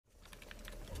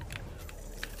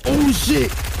Oh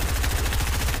shit.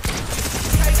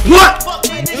 What?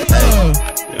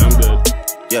 Yeah, I'm good.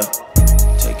 Yeah.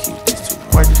 Take keep these two.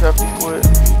 Might just have to quit.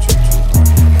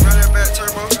 Run that back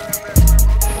turbo.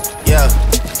 Yeah.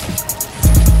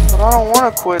 But I don't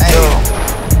want to quit Hey.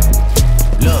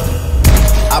 though. Look.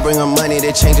 I bring her money,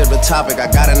 they change up the topic. I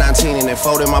got a 19 and it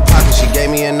fold in my pocket. She gave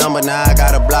me a number, now I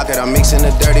gotta block it. I'm mixing the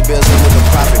dirty bills in with the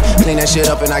profit. Clean that shit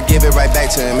up and I give it right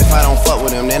back to him. If I don't fuck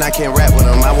with him, then I can't rap with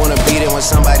him. I wanna beat it when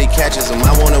somebody catches him.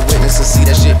 I wanna witness and see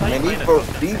that shit. Man,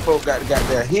 these folks got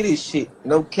that hitty shit,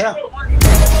 no cap.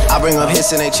 I bring up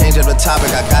hits and they change up the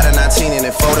topic. I got a 19 and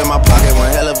it fold in my pocket.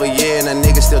 One hell of a year and the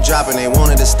nigga still dropping. They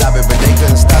wanted to stop it, but they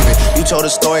couldn't stop it. You told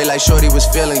a story like Shorty was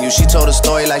feeling you. She told a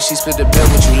story like she split the bill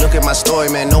with you. Look at my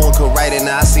story, man, no one could write it.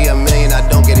 Now I see a million, I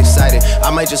don't get excited. I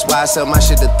might just buy sell my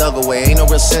shit to thug away. Ain't no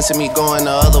real sense in me going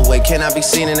the other way. Can I be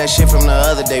seen in that shit from the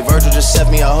other day? Virgil just set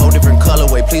me a whole different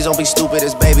colorway. Please don't be stupid,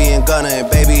 it's baby and Gunna.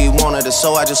 And baby, he wanted it,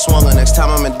 so I just swung her. Next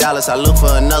time I'm in Dallas, I look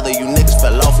for another. You niggas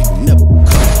fell off and you never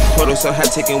come. Photo so hot,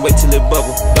 take and wait till it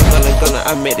bubble. Gunna,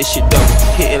 I made this shit double.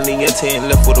 Hitting Liente and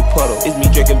left with a puddle. It's me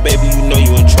drinking, baby, you know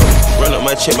you in trouble. Run up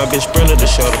my chip, my bitch sprinter the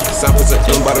shoulder. Samples of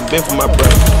M by the bin for my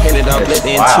brother. Painted out black,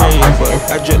 the interior butter.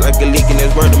 I drip like a leak and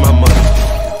that's word to my mother.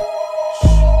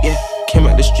 Yeah, came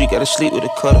out the street, gotta sleep with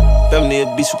a cutter. Family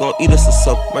of beast, we gon' eat us or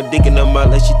something. My dick in her mouth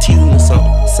like she teasing or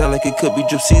something. Sound like it could be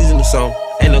drip season or something.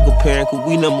 Ain't no comparing, cause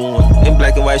we number one. In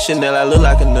black and white Chanel, I look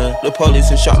like a nun. The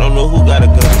police and shot, don't know who got a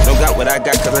gun. Don't got what I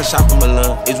got, cause I shot from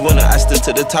Milan. It's winter, I stood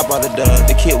to the top of the dun.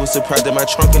 The kid was surprised at my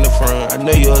trunk in the front. I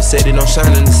know you upset, it don't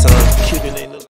shine in the sun. Cuban ain't